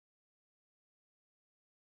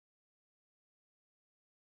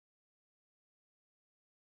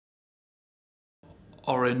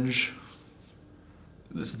orange.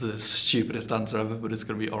 This is the stupidest answer ever, but it's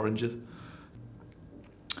going to be oranges.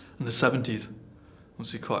 And the 70s,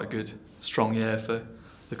 obviously quite a good, strong year for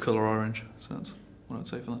the colour orange. So that's what I'd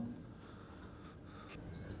say for that.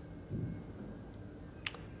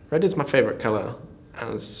 Red is my favourite colour,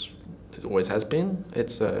 as it always has been.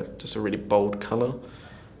 It's just a really bold colour.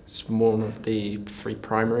 It's one of the 3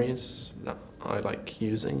 primaries that I like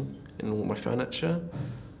using in all my furniture.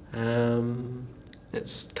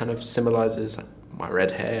 It's kind of symbolises my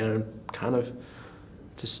red hair and kind of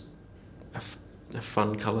just a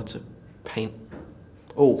fun colour to paint.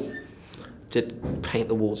 Oh, did paint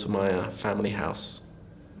the walls of my family house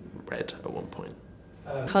red at one point.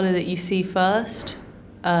 Colour that you see first,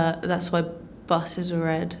 that's why buses are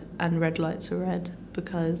red and red lights are red,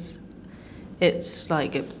 because it's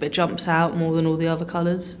like it jumps out more than all the other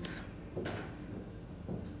colours.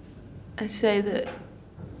 I'd say that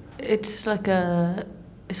it's like a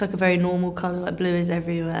very normal colour, like blue is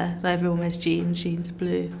everywhere. Like everyone wears jeans are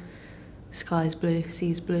blue, sky's blue,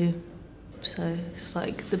 sea's blue. So it's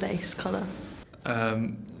like the base colour.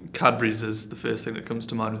 Cadbury's is the first thing that comes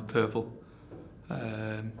to mind with purple.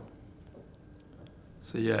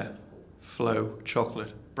 So yeah, flow,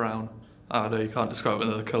 chocolate, brown. I know you can't describe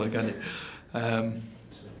another colour, can you?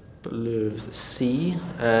 Blue is the sea.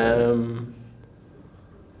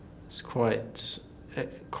 It's quite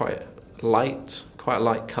light, quite a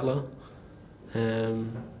light colour.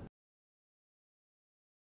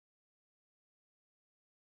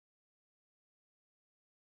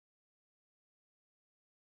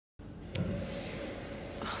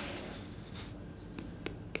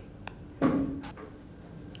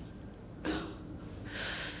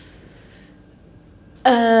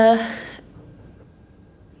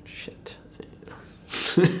 Shit.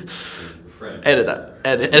 Edit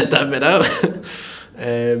that bit out.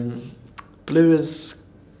 Blue is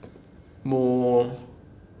more.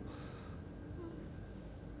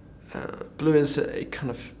 Blue is a kind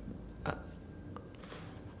of.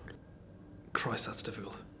 Christ, that's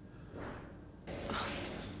difficult.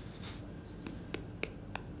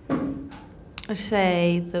 I'd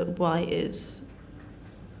say that white is.